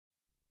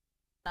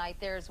Tonight,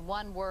 there's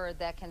one word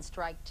that can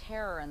strike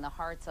terror in the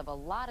hearts of a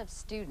lot of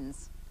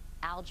students: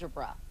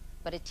 algebra.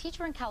 But a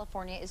teacher in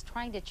California is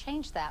trying to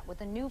change that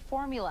with a new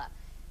formula.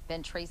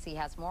 Ben Tracy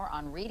has more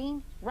on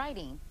reading,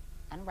 writing,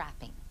 and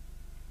rapping.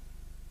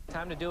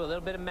 Time to do a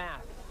little bit of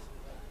math.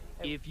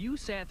 If you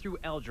sat through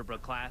algebra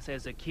class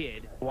as a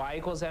kid, Y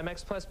equals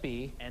mx plus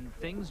b, and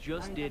things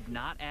just did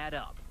not add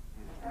up.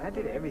 I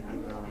did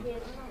everything wrong.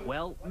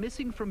 Well,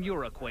 missing from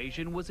your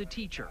equation was a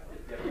teacher.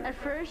 At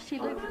first, he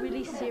looked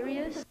really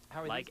serious.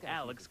 Like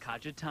Alex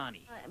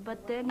Kajitani.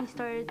 But then he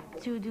started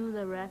to do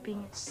the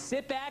rapping.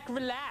 Sit back,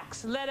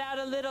 relax, let out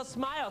a little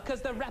smile,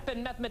 because the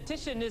Rappin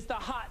Mathematician is the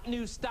hot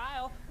new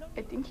style.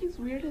 I think he's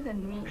weirder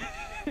than me.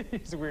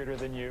 He's weirder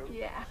than you.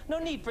 Yeah. No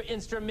need for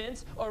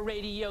instruments or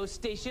radio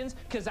stations,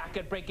 because I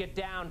could break it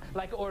down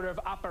like order of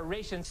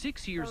operations.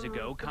 6 years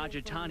ago,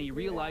 Kajitani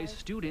realized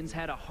students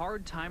had a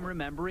hard time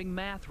remembering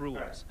math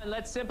rules.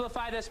 Let's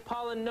simplify this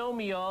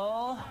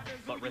polynomial.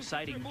 But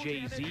reciting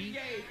Jay-Z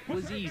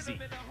was easy.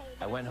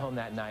 I went home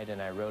that night and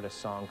I wrote a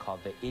song called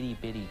The Itty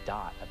Bitty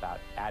Dot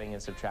about adding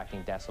and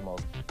subtracting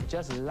decimals.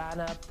 Just line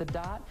up the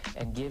dot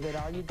and give it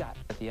all you got.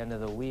 At the end of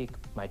the week,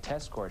 my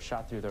test score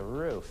shot through the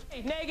roof.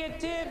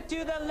 Negative to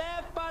the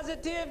left,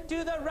 positive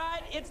to the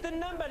right. It's the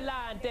number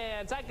line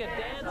dance. I could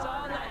dance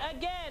all night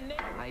again.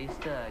 I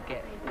used to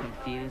get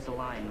confused a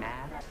lot in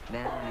math.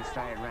 Then when we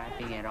started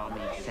rapping, it all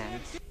made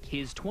sense.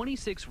 His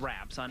 26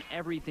 raps on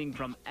everything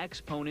from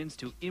exponents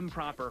to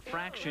improper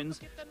fractions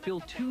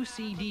fill 2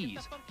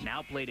 CDs,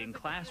 now played in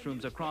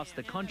classrooms across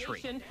the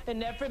country.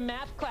 In every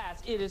math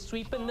class, it is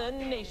sweeping the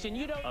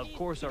nation. Of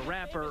course, a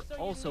rapper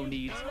also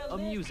needs a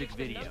music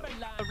video.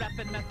 A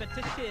Rappin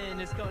Mathematician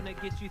is going to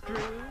get you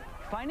through.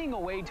 Finding a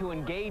way to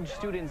engage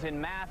students in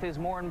math is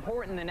more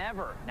important than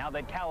ever, now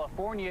that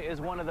California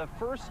is one of the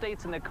first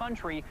states in the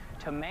country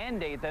to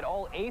mandate that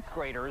all 8th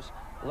graders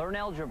learn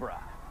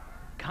algebra.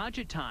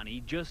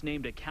 Kajitani, just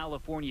named a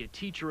California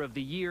Teacher of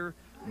the Year,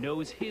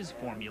 knows his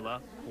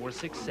formula for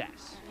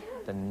success.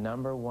 The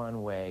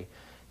 #1 way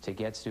to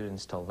get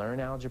students to learn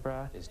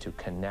algebra is to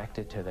connect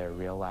it to their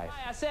real life.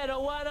 I said a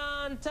 1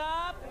 on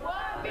top,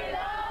 1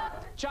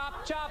 below,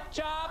 chop, chop,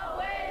 chop,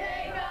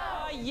 away they go.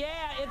 Oh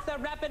yeah, it's the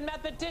Rappin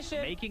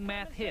Mathematician. Making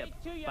math hip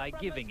by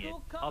giving it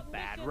a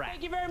bad rap.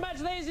 Thank you very much,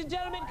 ladies and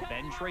gentlemen.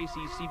 Ben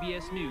Tracy,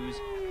 CBS News,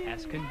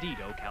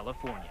 Escondido,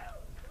 California.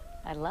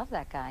 I love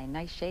that guy.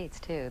 Nice shades,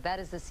 too. That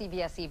is the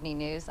CBS Evening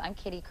News. I'm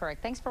Katie Couric.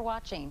 Thanks for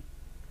watching.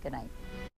 Good night.